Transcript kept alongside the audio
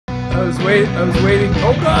I was waiting.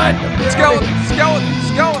 Oh God!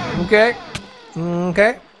 Skeleton. Okay.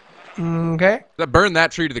 That burned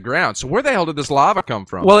that tree to the ground. So where the hell did this lava come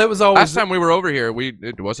from? Well, it was always. Last time we were over here,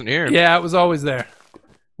 it wasn't here. Yeah, it was always there.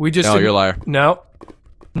 We just. No, you're a liar.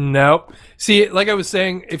 No. See, like I was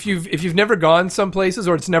saying, if you've never gone some places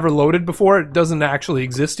or it's never loaded before, it doesn't actually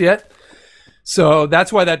exist yet. So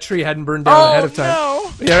that's why that tree hadn't burned down ahead of time.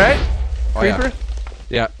 No. You all right, Creeper?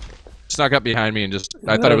 Yeah. Snuck up behind me and just,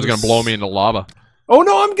 I thought it was going to blow me into lava. Oh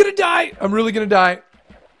no, I'm going to die. I'm really going to die.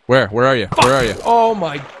 Where? Where are you? Fuck. Where are you? Oh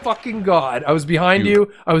my fucking God. I was behind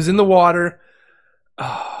you. I was in the water.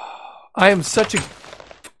 Oh, I am such a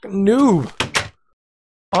noob.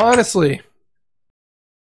 Honestly.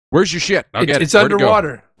 Where's your shit? I'll get it. It's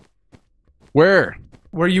underwater. Where?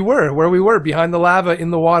 Where you were. Where we were. Behind the lava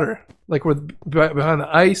in the water. Like we're behind the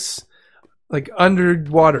ice. Like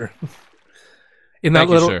underwater. In that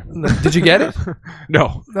Thank you, sir. Did you get it?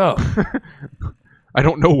 No. No. I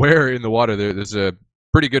don't know where in the water. There's a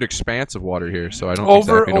pretty good expanse of water here, so I don't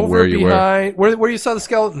exactly know where you were. Where you saw the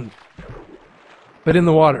skeleton. But in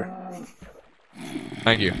the water.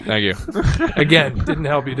 Thank you. Again, didn't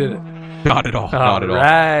help you, did it? Not at all. Not at all.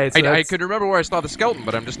 Right. So I could remember where I saw the skeleton,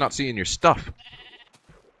 but I'm just not seeing your stuff.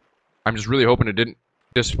 I'm just really hoping it didn't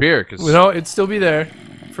disappear. No, it'd still be there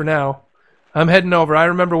for now. I'm heading over. I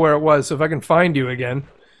remember where it was, so if I can find you again,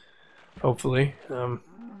 hopefully.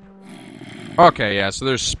 Okay, yeah. So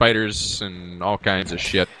there's spiders and all kinds of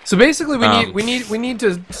shit. So basically, we need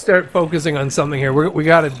to start focusing on something here. We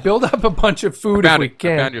got to build up a bunch of food if we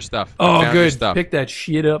can. I found your stuff. Oh, good. Pick that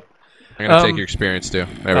shit up. I'm gonna take your experience too.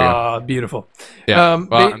 There we go. Beautiful. Yeah.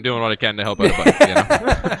 Well, I'm doing what I can to help out, but you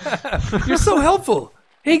know. You're so helpful,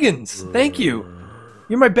 Higgins. Thank you.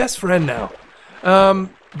 You're my best friend now.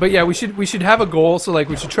 But yeah, we should have a goal. So like,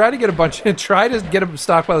 we should try to get a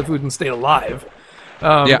stockpile of food and stay alive.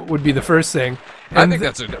 Would be the first thing. And I think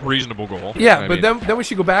that's a reasonable goal. Yeah, then we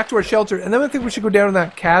should go back to our shelter, and then I think we should go down in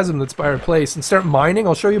that chasm that's by our place and start mining.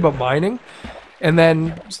 I'll show you about mining, and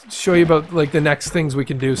then show you about like the next things we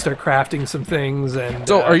can do. Start crafting some things. And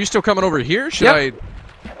so, are you still coming over here? Should I?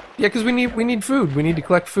 Yeah, because we need food. We need to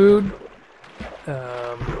collect food.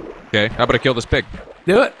 Okay, how about I kill this pig?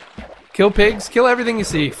 Do it. Kill pigs, kill everything you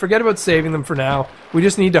see. Forget about saving them for now. We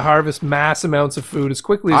just need to harvest mass amounts of food as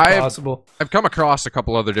quickly as possible. I've come across a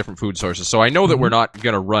couple other different food sources, so I know that we're not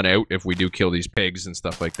going to run out if we do kill these pigs and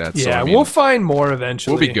stuff like that. Yeah, so, I mean, we'll find more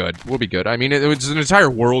eventually. We'll be good. We'll be good. I mean, it's an entire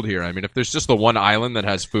world here. I mean, if there's just the one island that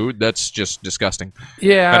has food, that's just disgusting.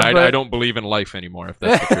 Yeah, and I don't believe in life anymore, if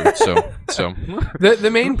that's the truth. So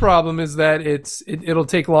the main problem is that it'll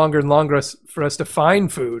take longer and longer for us to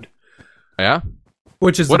find food. Yeah.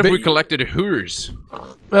 Which is what if we collected hoors?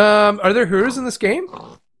 Are there hoors in this game?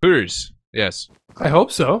 Hoors, yes. I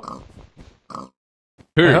hope so.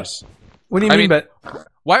 Hoors. What do you mean by?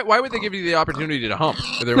 Why would they give you the opportunity to hump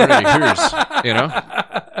if there weren't any hoors? You know?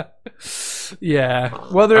 Yeah.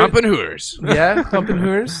 Well, they're humping hoors. Yeah, humping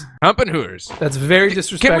hoors. Humping hoors. That's very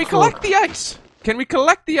disrespectful. Can we collect the ice? Can we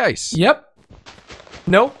collect the ice? Yep.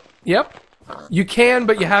 Nope. Yep. You can,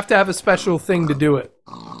 but you have to have a special thing to do it.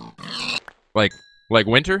 Like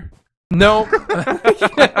winter? No.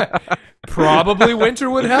 Probably winter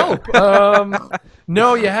would help.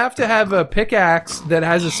 No, you have to have a pickaxe that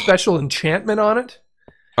has a special enchantment on it.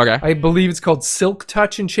 Okay. I believe it's called Silk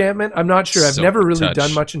Touch enchantment. I'm not sure. I've never really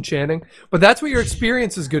done much enchanting. But that's what your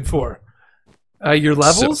experience is good for. Your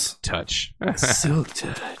levels? Silk Touch. Silk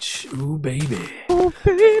Touch. Ooh, baby. Oh,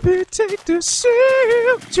 baby, take the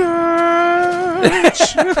Silk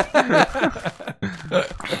Touch.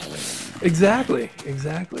 Exactly.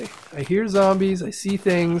 I hear zombies. I see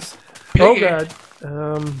things. Piggy. Oh, God.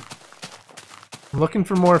 I'm looking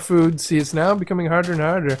for more food. See, it's now becoming harder and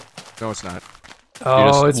harder. No, it's not.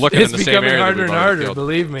 Oh, it's becoming harder and harder,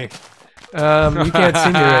 believe me. You can't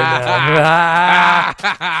see me right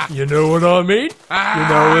now. You know what I mean? You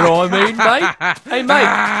know what I mean, mate? Hey,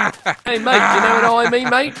 mate. Hey, mate, you know what I mean,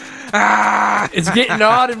 mate? It's getting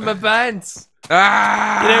hard in my pants. You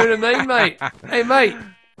know what I mean, mate? Hey, mate.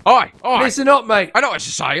 Oi. Listen up, mate. I know what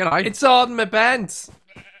you're saying, eh? It's hard in my pants.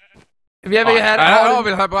 Have you ever had it hard?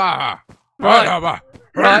 Right.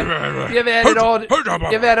 You ever had it hard? You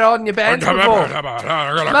ever had it hard in your pants before?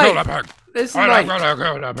 Mate, listen, mate.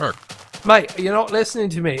 Mate, you're not listening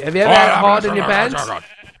to me. Have you ever had it hard in your pants?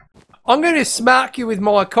 I'm going to smack you with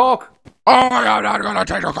my cock. Oh my God, I'm going to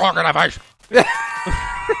take your cock in the face.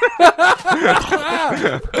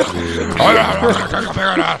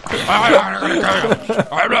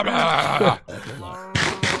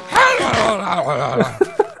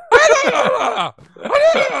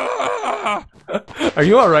 Are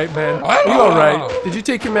you all right, man? Are you all right? Did you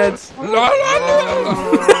take your meds?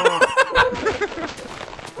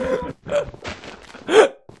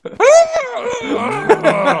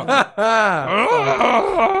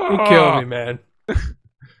 You're killing me, man.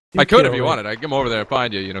 I could if you wanted. I'd come over there and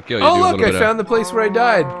find you. You know, kill you. Oh, look! I found the place where I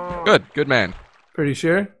died. Good man. Pretty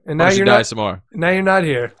sure. And now you're die not. Some more. Now you're not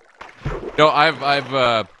here. No,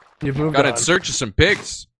 I've You've moved got on. in search of some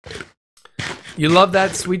pigs. You love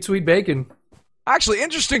that sweet, sweet bacon. Actually,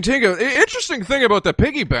 interesting thing about the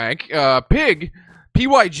piggy bank. Pig,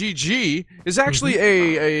 PYGG, is actually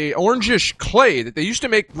a orangish clay that they used to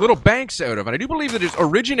make little banks out of, and I do believe that it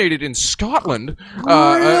originated in Scotland.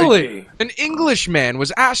 Really? An Englishman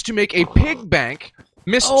was asked to make a pig bank,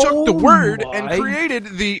 mistook the word, and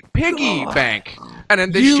created the piggy bank, and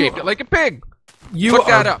then they shaped it like a pig. Look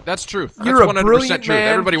that up. That's truth. That's 100% truth. Man.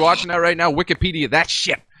 Everybody watching that right now, Wikipedia that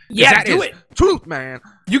shit. Yeah, that is truth, man.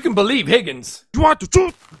 You can believe Higgins. You want the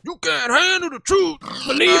truth? You can't handle the truth.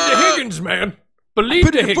 Believe the Higgins, man.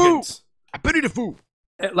 Believe the Higgins. I pity the fool.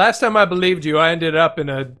 Last time I believed you, I ended up in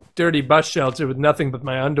a dirty bus shelter with nothing but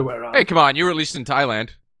my underwear on. Hey, come on. You were at least in Thailand.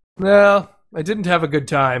 Well, I didn't have a good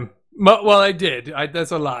time. Well, I did.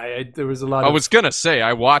 That's a lie. There was a lot. I was gonna say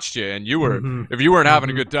I watched you, and you were. If you weren't having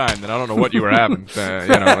a good time, then I don't know what you were having. You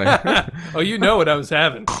know. Oh, you know what I was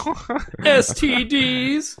having?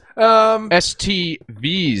 STDs.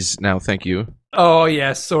 STVs. Now, thank you. Oh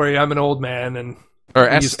yes. Sorry, I'm an old man, and we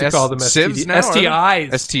used to call them STDs. STIs.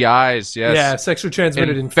 STIs. Yes. Yeah, sexually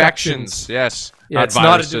transmitted infections. Yes. Yeah, it's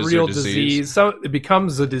not a real disease. So it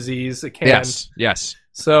becomes a disease. It can. Yes.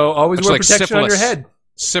 So always wear protection on your head.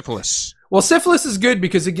 Syphilis. Well, syphilis is good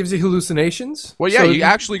because it gives you hallucinations. Well, yeah, so you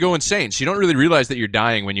actually go insane. So you don't really realize that you're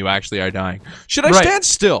dying when you actually are dying. Should I stand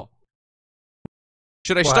still?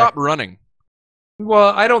 Should I stop running? Well,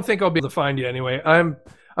 I don't think I'll be able to find you anyway. I'm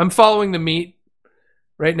following the meat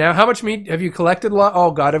right now. How much meat have you collected?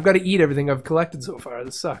 Oh, God, I've got to eat everything I've collected so far.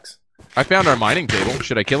 This sucks. I found our mining table.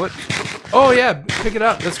 Should I kill it? Oh, yeah. Pick it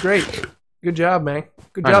up. That's great. Good job, man.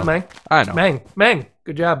 Good job, man. I know. Mang.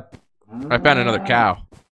 Good job. I found another cow.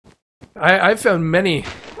 I found many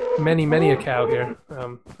a cow here.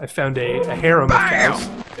 I found a harem of cows.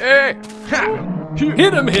 Hey!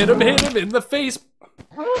 Hit him in the face.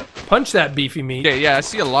 Punch that beefy meat. Yeah, I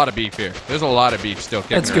see a lot of beef here. There's a lot of beef still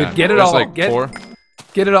kicking That's good. around. Get it all. Like four.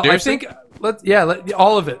 Get it all. Seriously? I think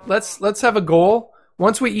all of it. Let's have a goal.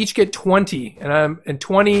 Once we each get 20, and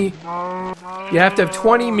 20, you have to have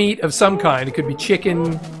 20 meat of some kind. It could be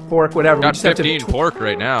chicken, pork, whatever. Got 15 pork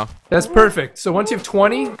right now. That's perfect. So once you have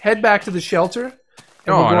 20, head back to the shelter.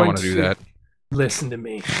 No, I don't want to do that. Listen to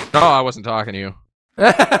me. No, I wasn't talking to you.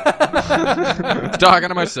 I was talking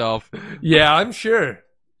to myself. Yeah, I'm sure.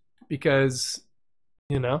 Because,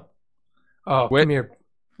 Oh, come here.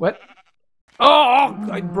 What? Oh,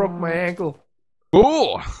 I broke my ankle.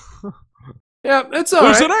 Cool. Yeah, it's all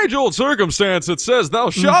There's right. an age-old circumstance that says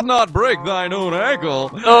thou shalt not break thine own ankle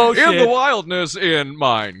in the wildness in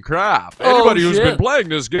Minecraft. Anybody who's been playing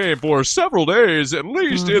this game for several days, at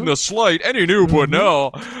least in the slight, any noob would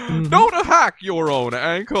know, don't hack your own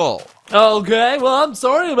ankle. Okay, well, I'm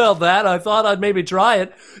sorry about that. I thought I'd maybe try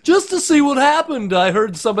it just to see what happened. I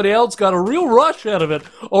heard somebody else got a real rush out of it.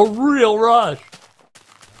 A real rush.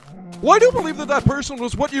 Well, I do believe that person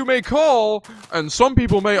was what you may call, and some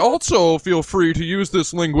people may also feel free to use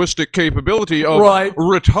this linguistic capability of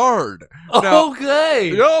retard. Now,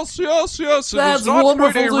 okay. Yes. That's it's not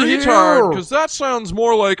wonderful quite a to retard, because that sounds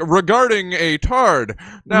more like regarding a tard.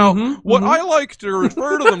 Now, what I like to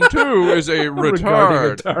refer to them to is a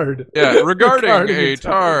retard. Yeah, regarding a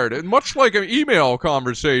tard. And much like an email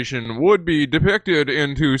conversation would be depicted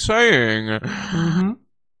into saying...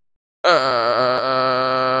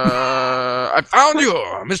 I found you,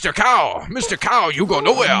 Mr. Cow. Mr. Cow, you go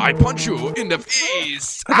nowhere. I punch you in the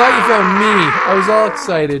face. I thought you found me. I was all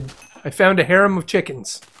excited. I found a harem of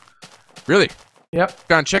chickens. Really? Yep.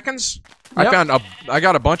 Found chickens? Yep. I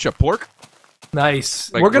got a bunch of pork.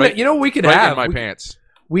 Nice. Like, we're gonna. You know what we could have? In my pants.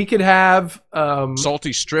 We could have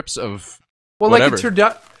salty strips of. Well, whatever. like a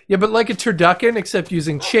turducken. Yeah, but like a turducken, except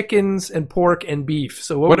using chickens and pork and beef.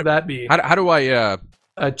 So what would that be? How do I?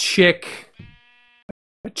 A chick.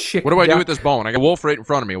 What do I do with this bone? I got a wolf right in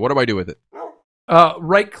front of me. What do I do with it?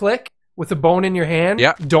 Right click with the bone in your hand.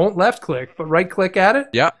 Yeah. Don't left click, but right click at it.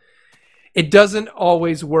 Yeah. It doesn't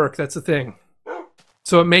always work. That's the thing.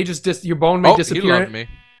 So it may just your bone may disappear. He loved me.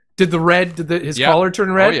 Did his collar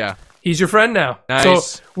turn red? Oh yeah. He's your friend now. Nice.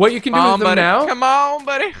 So what you can do with him now? Come on,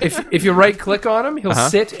 buddy. If you right click on him, he'll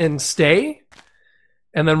sit and stay.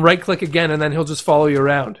 and then right-click again, and then he'll just follow you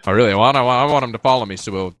around. Oh, really? Well, I want him to follow me,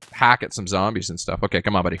 so we'll hack at some zombies and stuff. Okay,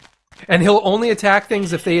 come on, buddy. And he'll only attack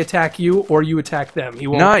things if they attack you or you attack them. He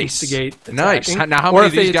won't instigate attacking. Nice. Now, how many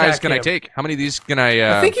of these guys can I take? How many of these can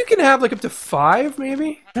I... I think you can have like up to 5,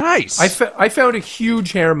 maybe. Nice. I found a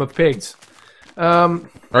huge harem of pigs.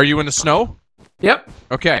 Are you in the snow? Yep.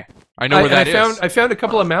 Okay. I know where that is. I found a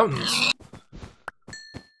couple of mountains.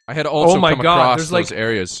 I had also come across those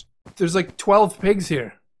areas. There's like 12 pigs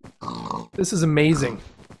here. This is amazing.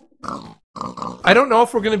 I don't know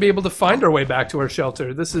if we're going to be able to find our way back to our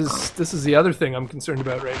shelter. This is the other thing I'm concerned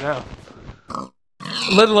about right now.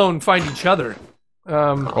 Let alone find each other.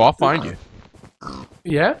 I'll find you.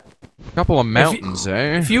 Yeah? A couple of mountains,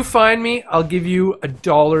 eh? If you find me, I'll give you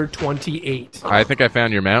 $1.28. I think I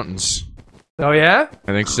found your mountains. Oh yeah?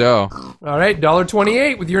 I think so. All right,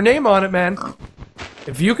 $1.28 with your name on it, man.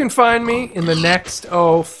 If you can find me in the next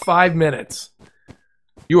 5 minutes,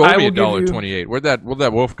 you owe me $1.28. Where'd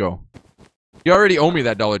that wolf go? You already owe me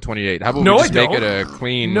that $1.28. How about we just make it a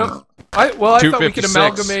clean? No, I thought we could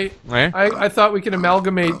amalgamate. Eh? I thought we could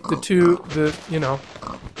amalgamate the two. You know.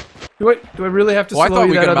 Do I really have to? Well, I thought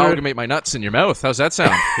we could amalgamate my nuts in your mouth. How's that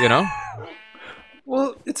sound? You know.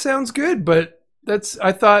 Well, it sounds good, but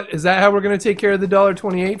I thought, is that how we're going to take care of the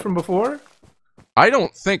 $1.28 from before? I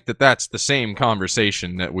don't think that's the same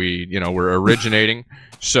conversation that we, were originating.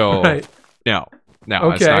 So, right. no,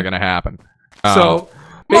 that's not going to happen. So,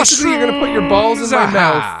 basically, you're going to put your balls in my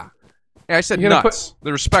mouth. Yeah, I said nuts.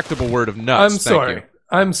 The respectable word of nuts. I'm sorry.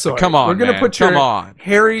 Come on, we're going to put your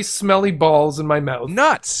hairy, smelly balls in my mouth.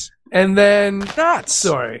 Nuts. And then... Nuts.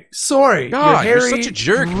 Sorry. God, your hairy, you're such a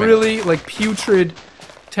jerk, really, like, putrid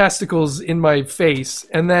testicles in my face.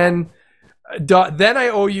 And then I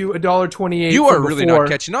owe you $1.28. You are really not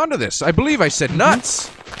catching on to this. I believe I said nuts.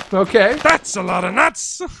 Okay. That's a lot of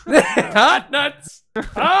nuts. Hot nuts.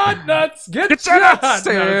 Hot nuts. Get your hot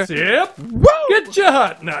nuts. Yep. Woo! Get your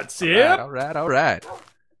hot nuts. Yep. All right.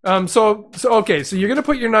 So you're gonna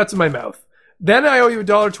put your nuts in my mouth. Then I owe you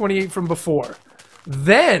 $1.28 from before.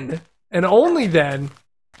 Then, and only then,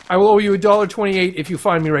 I will owe you $1.28 if you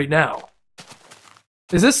find me right now.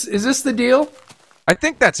 Is this the deal? I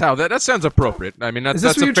think that's how that sounds appropriate. I mean, that's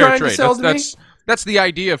a fair trade. That's the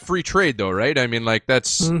idea of free trade, though, right? I mean, like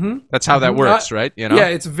that's how that works, right? You know? Yeah,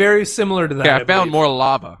 it's very similar to that. Yeah, I found more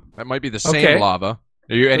lava. That might be the same lava.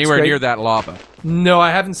 Are you anywhere near that lava? No,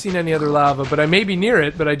 I haven't seen any other lava, but I may be near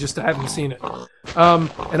it, but I just haven't seen it.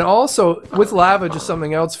 And also, with lava, just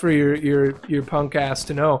something else for your punk ass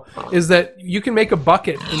to know, is that you can make a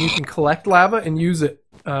bucket and you can collect lava and use it.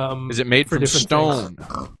 Is it made from stone?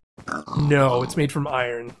 No, it's made from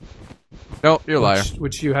iron. No, you're a liar.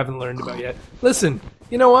 Which you haven't learned about yet. Listen,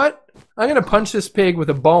 you know what? I'm going to punch this pig with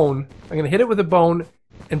a bone. I'm going to hit it with a bone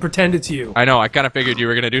and pretend it's you. I know. I kind of figured you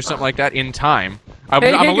were going to do something like that in time. I'm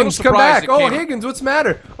Higgins, a little surprised. Come back. Higgins, what's the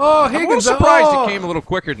matter? Oh, Higgins. I'm a little surprised it came a little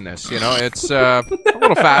quicker than this. It's a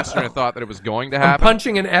little faster than I thought that it was going to happen. I'm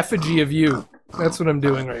punching an effigy of you. That's what I'm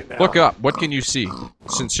doing right now. Look up. What can you see?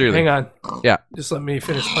 Sincerely. Hang on. Yeah. Just let me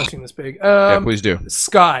finish punching this pig. Yeah, please do.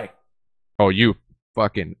 Sky. Oh, you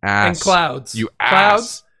fucking ass. And clouds. You ass.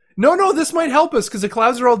 Clouds. No, this might help us because the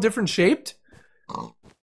clouds are all different shaped.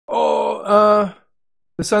 Oh,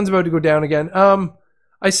 the sun's about to go down again.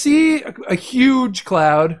 I see a huge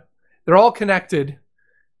cloud. They're all connected,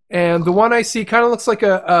 and the one I see kind of looks like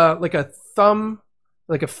a thumb,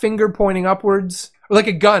 like a finger pointing upwards, or like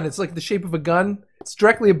a gun. It's like the shape of a gun. It's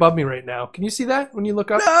directly above me right now. Can you see that when you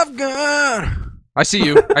look up? Love gun. I see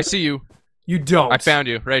you. I see you. You don't. I found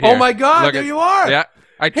you right here. Oh my God! There you are. Yeah,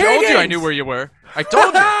 I told you I knew where you were. I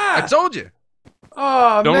told you. I told you.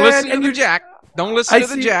 Oh Don't man! listen to the Jack. Don't listen to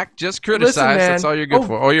the Jack. Just criticize. Listen, that's all you're good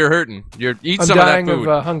for. Oh, you're hurting. Eat some of that food. I'm dying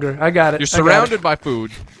of hunger. I got it. You're surrounded by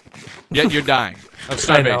food, yet you're dying of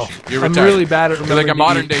starvation. I know. You're I'm retired. really bad at remembering. You're like a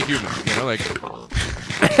modern day human.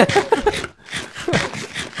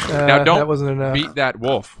 Now that wasn't enough. beat that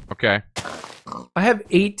wolf. Okay. I have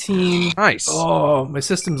 18. Nice. Oh, my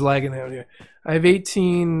system's lagging out here. I have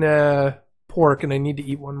 18 pork, and I need to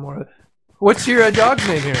eat one more. What's your dog's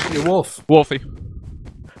name here? Your wolf. Wolfie.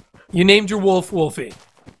 You named your wolf Wolfie.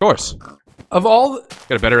 Of course. Of all.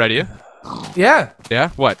 Got a better idea? Yeah. Yeah.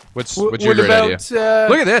 What's your great idea?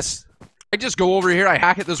 Look at this. I just go over here. I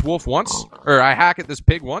hack at this wolf once, or I hack at this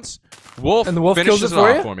pig once. Wolf. And the wolf finishes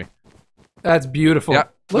kills it for me. That's beautiful. Yeah.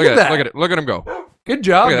 Look at that. Look at it. Look at him go. Good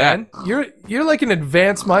job, man. You're like an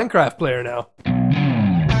advanced Minecraft player now.